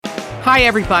Hi,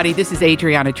 everybody. This is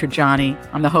Adriana Trajani.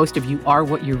 I'm the host of You Are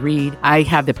What You Read. I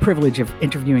have the privilege of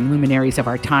interviewing luminaries of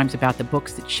our times about the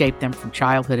books that shaped them from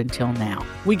childhood until now.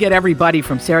 We get everybody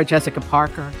from Sarah Jessica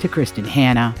Parker to Kristen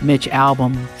Hanna, Mitch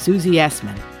Albom, Susie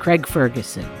Essman, Craig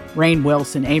Ferguson, Rainn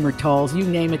Wilson, Amor Tolls, you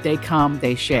name it, they come,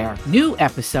 they share. New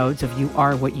episodes of You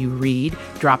Are What You Read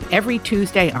drop every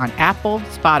Tuesday on Apple,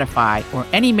 Spotify, or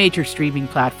any major streaming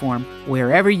platform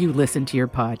wherever you listen to your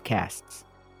podcasts.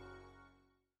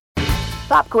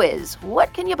 Pop quiz.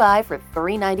 What can you buy for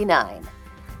 $3.99?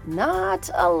 Not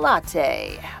a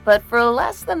latte, but for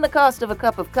less than the cost of a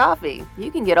cup of coffee,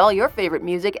 you can get all your favorite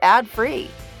music ad-free.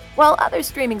 While other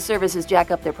streaming services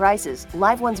jack up their prices,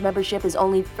 Live One's membership is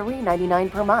only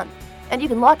 $3.99 per month, and you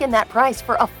can lock in that price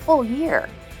for a full year.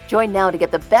 Join now to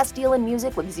get the best deal in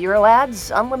music with 0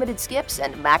 ads, unlimited skips,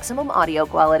 and maximum audio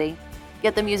quality.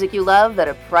 Get the music you love at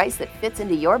a price that fits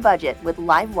into your budget with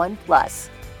Live One Plus.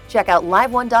 Check out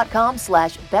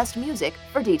liveone.com/bestmusic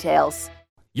for details.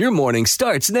 Your morning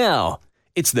starts now.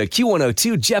 It's the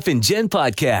Q102 Jeff and Jen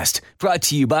podcast brought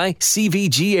to you by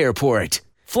CVG Airport.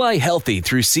 Fly healthy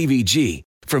through CVG.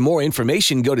 For more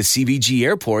information, go to CVG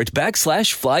Airport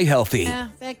 /fly healthy. Yeah,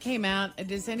 that came out.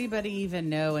 Does anybody even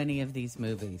know any of these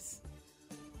movies?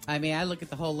 I mean, I look at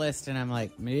the whole list and I'm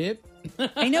like, meep.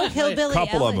 I know Hillbilly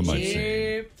couple of them I've Elegy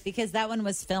seen. because that one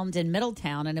was filmed in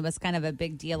Middletown and it was kind of a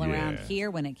big deal around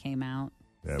here when it came out.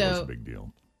 That So- was a big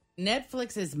deal.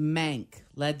 Netflix's Mank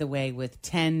led the way with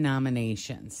 10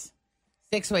 nominations.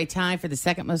 6-way tie for the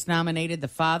second most nominated, The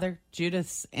Father,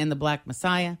 Judas and the Black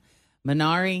Messiah,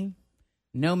 Minari,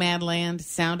 Nomadland,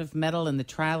 Sound of Metal, and The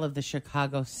Trial of the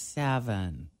Chicago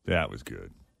 7. That was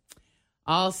good.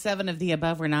 All 7 of the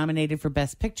above were nominated for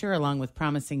Best Picture, along with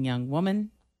Promising Young Woman.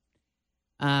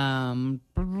 That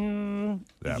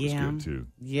was good too.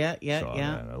 Yeah. Saw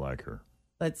that. I like her.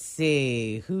 Let's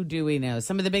see. Who do we know?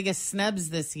 Some of the biggest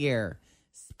snubs this year.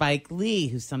 Spike Lee,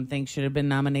 who some think should have been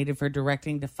nominated for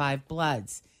directing To Five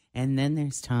Bloods. And then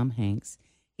there's Tom Hanks.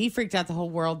 He freaked out the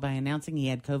whole world by announcing he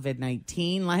had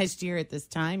COVID-19 last year at this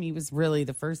time. He was really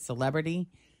the first celebrity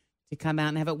to come out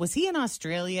and have it. Was he in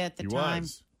Australia at the time? He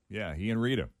was. Yeah, he and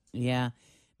Rita. Yeah.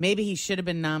 Maybe he should have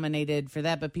been nominated for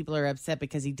that, but people are upset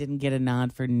because he didn't get a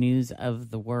nod for News of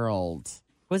the World.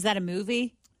 Was that a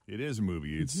movie? It is a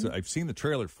movie. It's I've seen the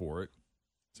trailer for it.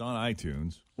 It's on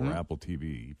iTunes or Apple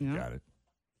TV if you got it.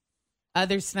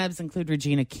 Other snubs include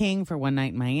Regina King for One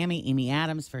Night in Miami, Amy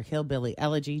Adams for Hillbilly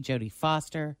Elegy, Jodie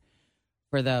Foster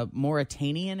for The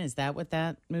Mauritanian. Is that what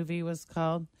that movie was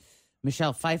called?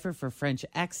 Michelle Pfeiffer for French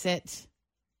Exit.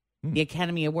 The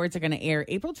Academy Awards are going to air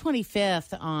April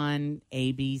 25th on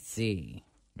ABC.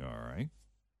 All right.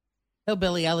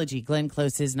 Hillbilly Elegy, Glenn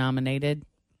Close is nominated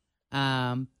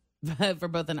for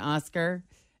both an Oscar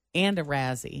and a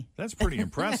Razzie. That's pretty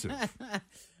impressive.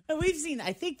 We've seen,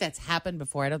 I think that's happened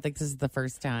before. I don't think this is the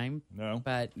first time. No.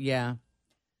 But yeah.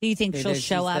 Do you think she'll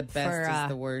show up the best for is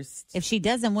the worst? if she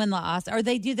doesn't win the Oscar? Or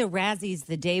they do the Razzies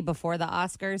the day before the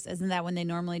Oscars? Isn't that when they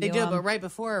normally They do do, them? but right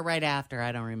before or right after,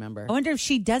 I don't remember. I wonder if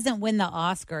she doesn't win the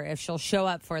Oscar, if she'll show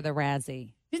up for the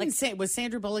Razzie. Was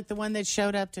Sandra Bullock the one that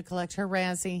showed up to collect her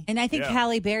Razzie? And I think Yeah.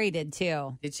 Halle Berry did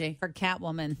too. Did she? For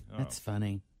Catwoman. That's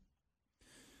funny.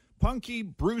 Punky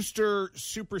Brewster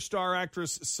superstar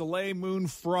actress Soleil Moon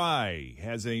Frye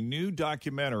has a new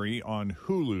documentary on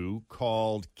Hulu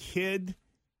called Kid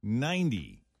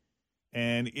 90.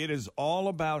 And it is all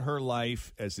about her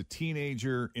life as a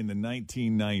teenager in the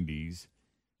 1990s.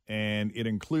 And it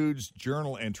includes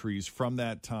journal entries from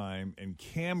that time and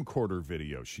camcorder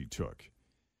video she took.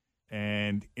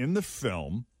 And in the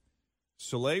film,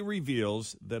 Soleil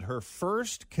reveals that her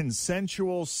first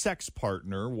consensual sex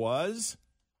partner was,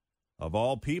 of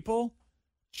all people,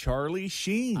 Charlie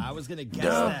Sheen. I was going to guess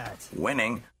that.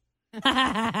 Winning.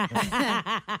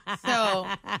 So,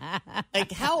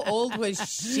 like, how old was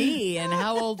she and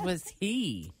how old was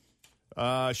he?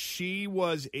 She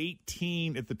was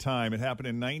 18 at the time. It happened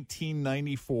in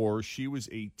 1994. She was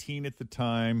 18 at the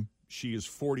time. She is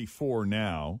 44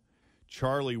 now.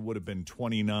 Charlie would have been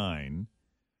 29.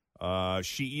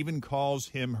 She even calls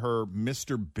him her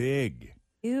Mr. Big.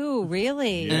 Ew,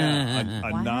 really? Yeah,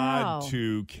 a Wow. nod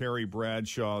to Carrie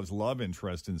Bradshaw's love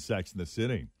interest in Sex and the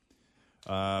City.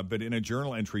 But in a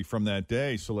journal entry from that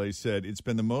day, Soleil said, "It's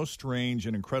been the most strange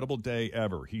and incredible day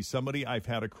ever. He's somebody I've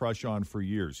had a crush on for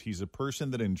years. He's a person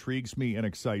that intrigues me and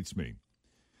excites me."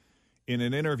 In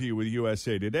an interview with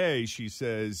USA Today, she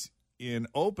says, in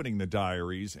opening the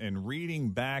diaries and reading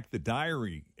back the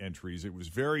diary entries, it was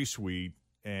very sweet,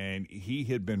 and he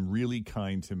had been really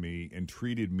kind to me and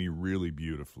treated me really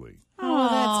beautifully. Oh,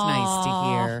 that's nice to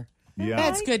hear. Yeah.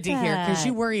 That's good to hear because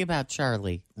you worry about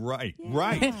Charlie. Right,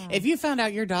 right. If you found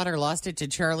out your daughter lost it to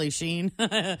Charlie Sheen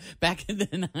back in the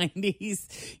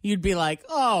 90s, you'd be like,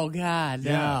 oh, God,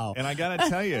 no. And I got to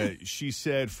tell you, she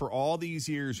said for all these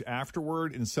years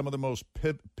afterward, in some of the most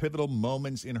pivotal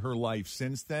moments in her life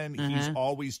since then, he's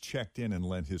always checked in and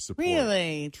lent his support.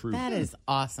 Really? True. That is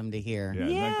awesome to hear. Yeah,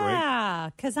 isn't that great? Yeah,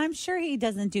 because I'm sure he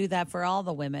doesn't do that for all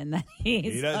the women that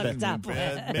he's He doesn't. hooked up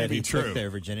with. Maybe true. Took their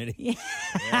virginity.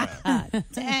 Yeah.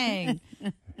 Dang.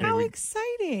 How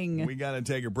exciting. We got to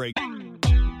take a break.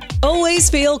 Always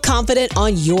feel confident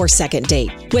on your second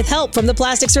date. With help from the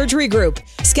Plastic Surgery Group.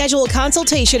 Schedule a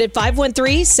consultation at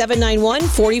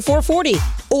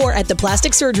 513-791-4440 or at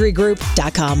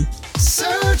theplasticsurgerygroup.com.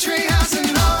 Surgery has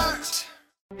an art.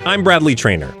 I'm Bradley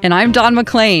Trainer. And I'm Don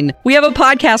McClain. We have a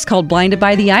podcast called Blinded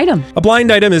by the Item. A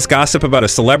blind item is gossip about a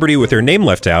celebrity with their name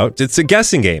left out. It's a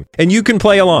guessing game, and you can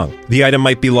play along. The item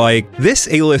might be like, this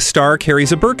A-list star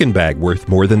carries a Birkin bag worth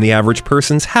more than the average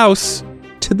person's house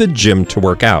to the gym to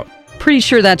work out. Pretty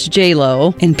sure that's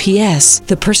J-Lo. And P.S.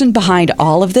 the person behind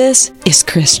all of this is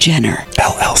Kris Jenner,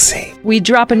 LLC. We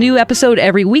drop a new episode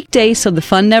every weekday so the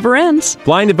fun never ends.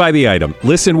 Blinded by the Item.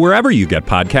 Listen wherever you get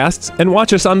podcasts and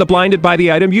watch us on the Blinded by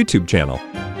the Item YouTube channel.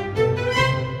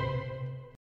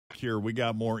 Here, we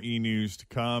got more E-News to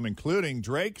come, including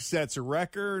Drake sets a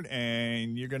record,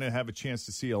 and you're going to have a chance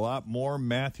to see a lot more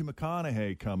Matthew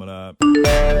McConaughey coming up.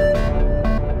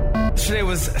 Today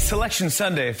was Selection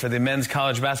Sunday for the men's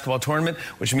college basketball tournament,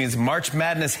 which means March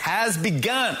Madness has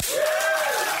begun.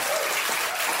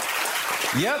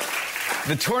 Yep,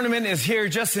 the tournament is here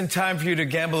just in time for you to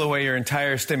gamble away your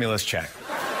entire stimulus check.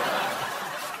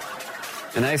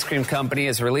 An ice cream company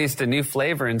has released a new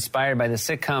flavor inspired by the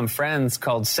sitcom Friends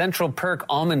called Central Perk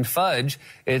Almond Fudge.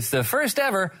 It's the first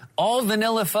ever all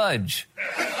vanilla fudge.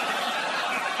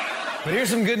 But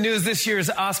here's some good news. This year's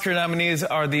Oscar nominees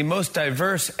are the most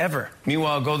diverse ever.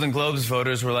 Meanwhile, Golden Globes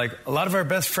voters were like, a lot of our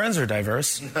best friends are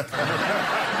diverse.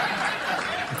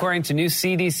 According to new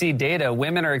CDC data,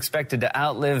 women are expected to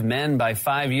outlive men by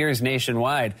 5 years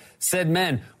nationwide. Said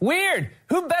men, weird,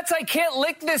 who bets I can't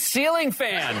lick this ceiling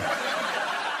fan?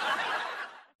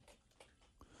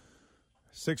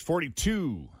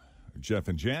 6:42, Jeff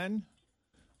and Jen.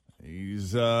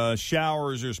 These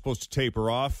showers are supposed to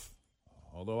taper off.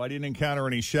 Although I didn't encounter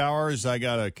any showers, I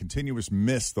got a continuous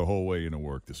mist the whole way into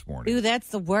work this morning. Ooh, that's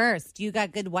the worst. You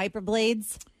got good wiper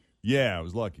blades? Yeah, I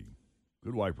was lucky.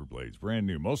 Good wiper blades, brand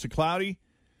new. Mostly cloudy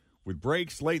with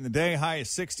breaks late in the day. High is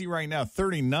 60 right now,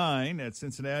 39 at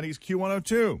Cincinnati's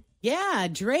Q102. Yeah,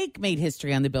 Drake made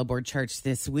history on the Billboard charts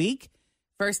this week.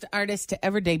 First artist to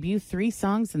ever debut 3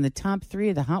 songs in the top 3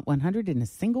 of the Hot 100 in a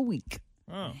single week.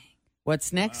 Oh.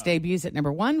 What's Next debuts at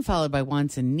number 1, followed by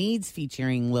Wants and Needs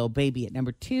featuring Lil Baby at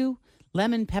number 2.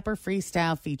 Lemon Pepper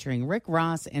Freestyle featuring Rick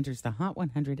Ross enters the Hot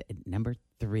 100 at number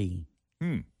 3.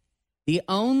 The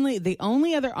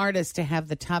only other artists to have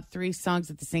the top 3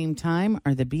 songs at the same time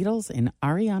are the Beatles and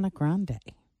Ariana Grande.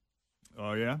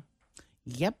 Oh, yeah?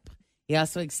 Yep. He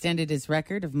also extended his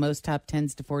record of most top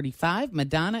 10s to 45.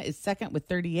 Madonna is second with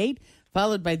 38,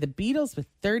 followed by the Beatles with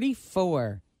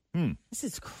 34. This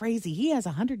is crazy. He has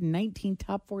 119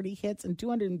 top 40 hits and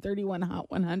 231 Hot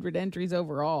 100 entries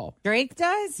overall. Drake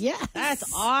does? Yes.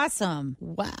 That's awesome.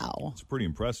 Wow. It's pretty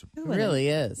impressive. It really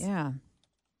is. Yeah.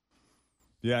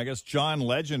 Yeah, I guess John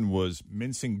Legend was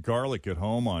mincing garlic at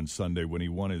home on Sunday when he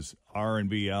won his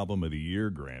R&B Album of the Year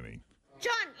Grammy.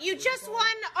 John, you just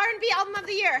won R&B Album of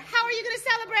the Year. How are you going to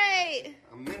celebrate?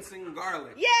 I'm mincing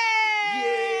garlic. Yay!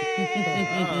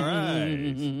 All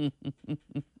right.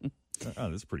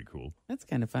 Oh, that's pretty cool. That's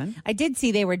kind of fun. I did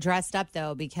see they were dressed up,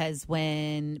 though, because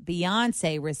when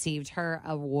Beyonce received her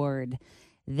award,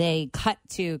 they cut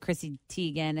to Chrissy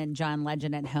Teigen and John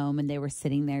Legend at home, and they were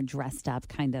sitting there dressed up,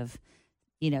 kind of,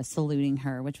 saluting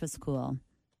her, which was cool.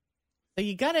 So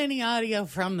you got any audio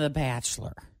from The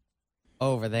Bachelor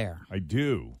over there? I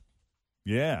do.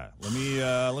 Yeah. Let me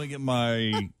get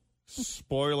my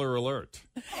spoiler alert.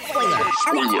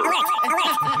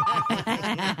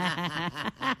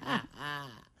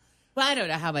 Well, I don't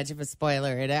know how much of a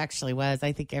spoiler it actually was.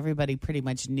 I think everybody pretty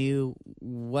much knew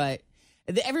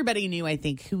everybody knew, I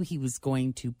think, who he was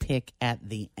going to pick at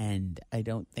the end. I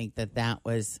don't think that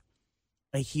was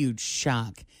a huge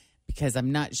shock because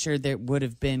I'm not sure there would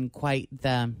have been quite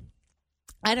the,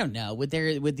 I don't know, would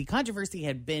the controversy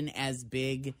had been as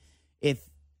big if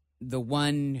the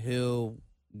one who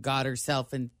got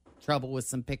herself in trouble with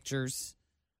some pictures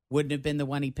wouldn't have been the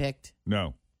one he picked?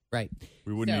 No. Right.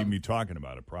 We wouldn't even be talking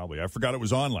about it, probably. I forgot it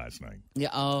was on last night. Yeah.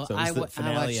 Oh, So it was the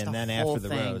finale I watched and the then whole after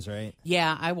the thing. rose, right?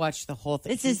 Yeah, I watched the whole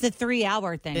thing. This is the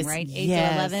 3-hour thing, right? 8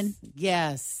 to 11?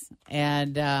 Yes.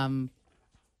 And,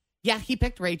 he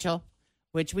picked Rachel,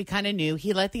 which we kind of knew.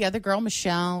 He let the other girl,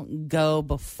 Michelle, go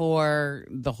before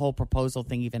the whole proposal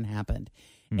thing even happened.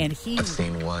 And he... I've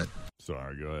seen what?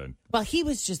 Sorry, go ahead. Well, he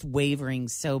was just wavering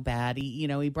so bad.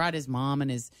 He brought his mom and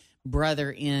his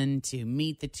brother in to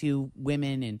meet the two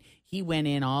women, and he went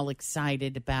in all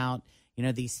excited about,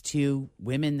 these two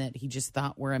women that he just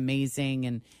thought were amazing.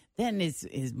 And then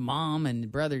his mom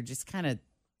and brother just kind of,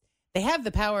 they have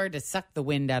the power to suck the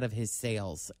wind out of his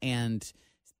sails and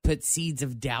put seeds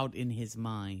of doubt in his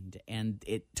mind, and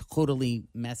it totally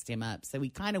messed him up. So he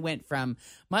kind of went from,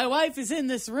 my wife is in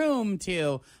this room,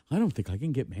 to, I don't think I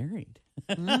can get married.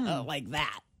 Like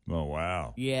that. Oh,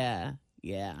 wow. Yeah.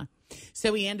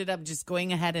 So he ended up just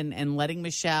going ahead and letting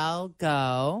Michelle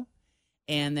go.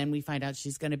 And then we find out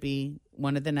she's going to be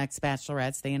one of the next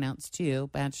bachelorettes. They announced 2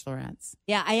 bachelorettes.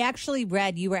 Yeah, I actually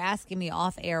read, you were asking me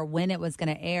off air when it was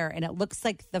going to air, and it looks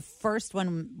like the first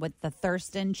one with the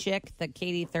Thurston chick, the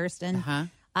Katie Thurston,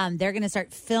 they're going to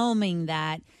start filming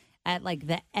that at like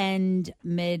the end,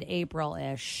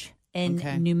 mid-April-ish in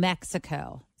New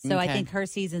Mexico. So I think her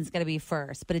season's going to be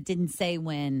first, but it didn't say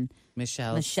when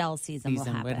Michelle's season will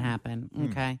happen. would happen.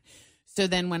 Okay. So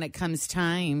then when it comes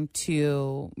time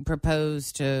to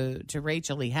propose to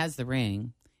Rachel, he has the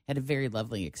ring. Had a very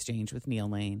lovely exchange with Neil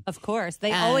Lane. Of course.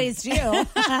 They always do.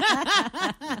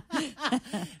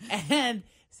 And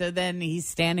so then he's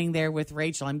standing there with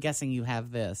Rachel. I'm guessing you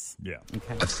have this. Yeah.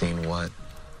 Okay. I've seen what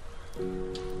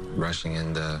rushing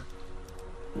into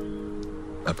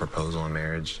a proposal in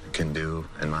marriage can do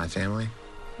in my family.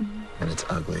 And it's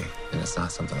ugly. And it's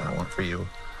not something I want for you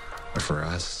or for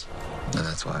us. And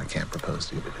that's why I can't propose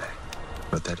to you today.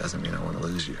 But that doesn't mean I want to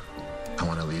lose you. I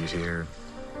want to leave here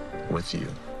with you.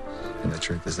 And the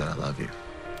truth is that I love you.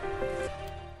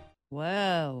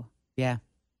 Whoa. Yeah.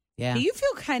 Yeah. Do you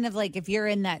feel kind of like if you're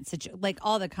in that situation, like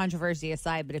all the controversy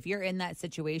aside, but if you're in that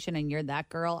situation and you're that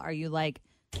girl, are you like,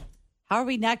 how are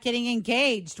we not getting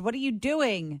engaged? What are you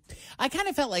doing? I kind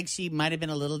of felt like she might have been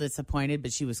a little disappointed,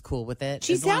 but she was cool with it.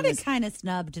 She sounded kind of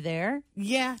snubbed there.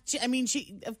 Yeah.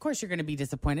 Of course you're going to be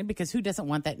disappointed because who doesn't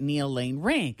want that Neil Lane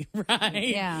ring, right?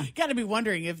 Yeah. Got to be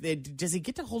wondering does he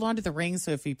get to hold on to the ring?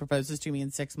 So if he proposes to me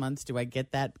in 6 months, do I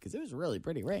get that? Because it was a really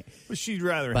pretty ring. But she'd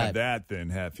rather have that than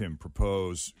have him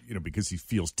propose, because he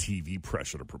feels TV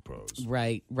pressure to propose.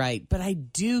 Right. But I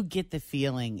do get the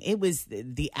feeling it was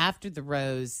the after the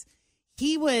rose.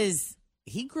 He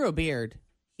grew a beard.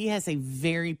 He has a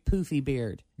very poofy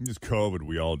beard. Just COVID,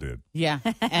 we all did. Yeah.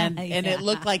 And it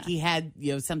looked like he had,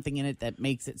 something in it that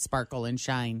makes it sparkle and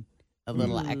shine a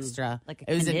little extra. Like a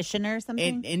conditioner or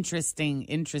something? An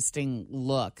interesting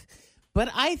look. But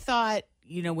I thought,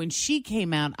 when she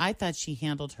came out, I thought she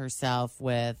handled herself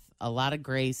with a lot of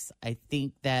grace. I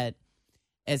think that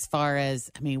as far as,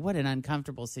 what an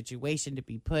uncomfortable situation to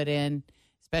be put in,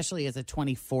 especially as a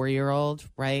 24-year-old,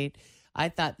 right? I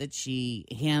thought that she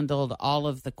handled all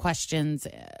of the questions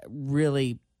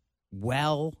really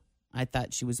well. I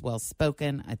thought she was well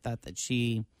spoken. I thought that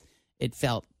it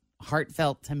felt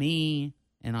heartfelt to me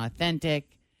and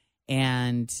authentic.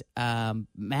 And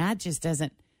Matt just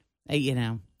doesn't,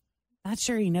 not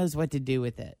sure he knows what to do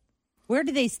with it. Where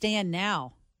do they stand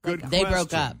now? Good They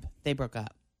question. broke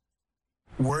up.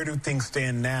 Where do things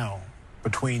stand now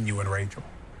between you and Rachel?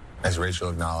 As Rachel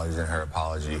acknowledged in her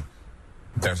apology,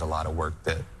 there's a lot of work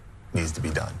that needs to be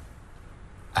done.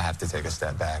 I have to take a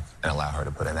step back and allow her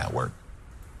to put in that work.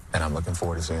 And I'm looking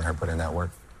forward to seeing her put in that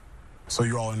work. So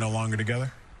you all are no longer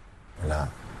together? We're not.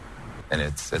 And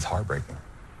it's heartbreaking.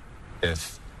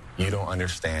 If you don't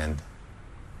understand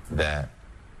that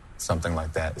something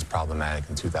like that is problematic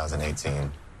in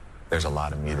 2018, there's a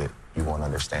lot of me that you won't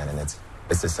understand, and it's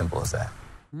as simple as that.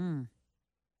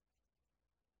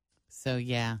 So,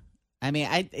 yeah.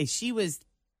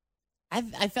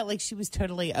 I felt like she was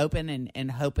totally open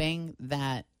and hoping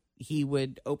that he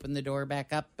would open the door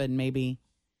back up, and maybe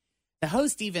the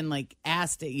host even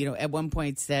asked it, at one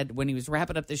point said when he was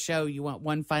wrapping up the show, you want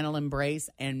one final embrace,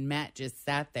 and Matt just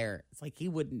sat there. It's like he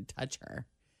wouldn't touch her.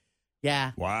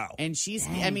 Yeah. Wow. And she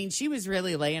was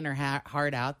really laying her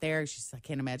heart out there. She's, I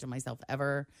can't imagine myself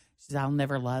ever. She says, I'll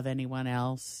never love anyone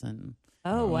else. And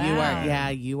oh, wow.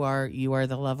 You are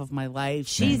the love of my life.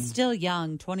 She's still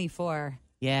young, 24.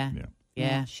 Yeah.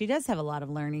 She does have a lot of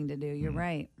learning to do. You're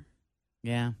right.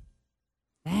 Yeah.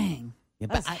 Dang. Yeah,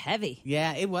 that was heavy.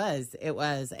 Yeah, it was.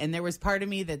 And there was part of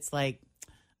me that's like,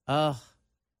 oh,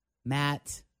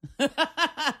 Matt,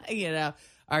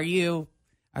 are you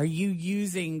Are you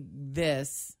using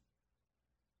this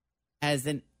as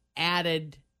an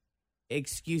added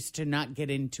excuse to not get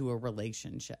into a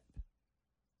relationship?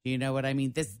 Do you know what I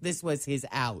mean? This was his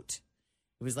out.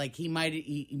 It was like he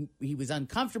was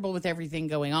uncomfortable with everything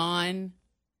going on,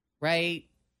 right?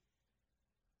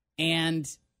 And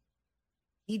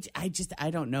I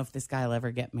don't know if this guy will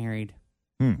ever get married.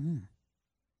 There's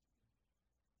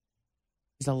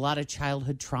a lot of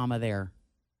childhood trauma there,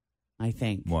 I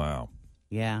think. Wow.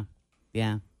 Yeah.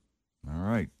 All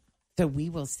right. So we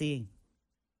will see.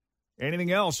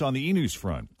 Anything else on the e-news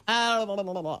front?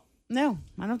 No,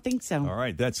 I don't think so. All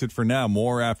right, that's it for now.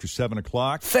 More after 7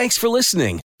 o'clock. Thanks for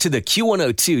listening to the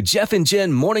Q102 Jeff and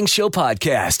Jen Morning Show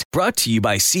podcast, brought to you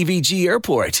by CVG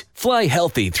Airport. Fly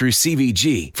healthy through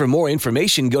CVG. For more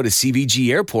information, go to CVG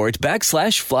Airport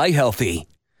 /fly healthy.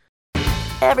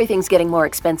 Everything's getting more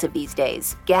expensive these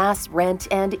days. Gas, rent,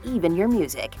 and even your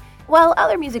music. While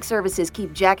other music services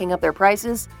keep jacking up their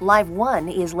prices, Live One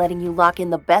is letting you lock in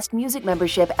the best music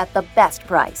membership at the best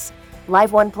price.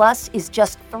 Live One Plus is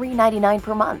just $3.99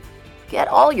 per month. Get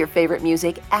all your favorite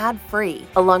music ad-free,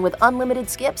 along with unlimited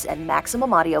skips and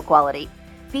maximum audio quality.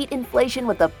 Beat inflation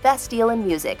with the best deal in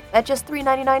music at just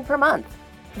 $3.99 per month.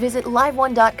 Visit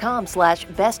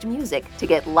liveone.com/bestmusic to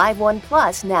get Live One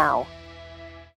Plus now.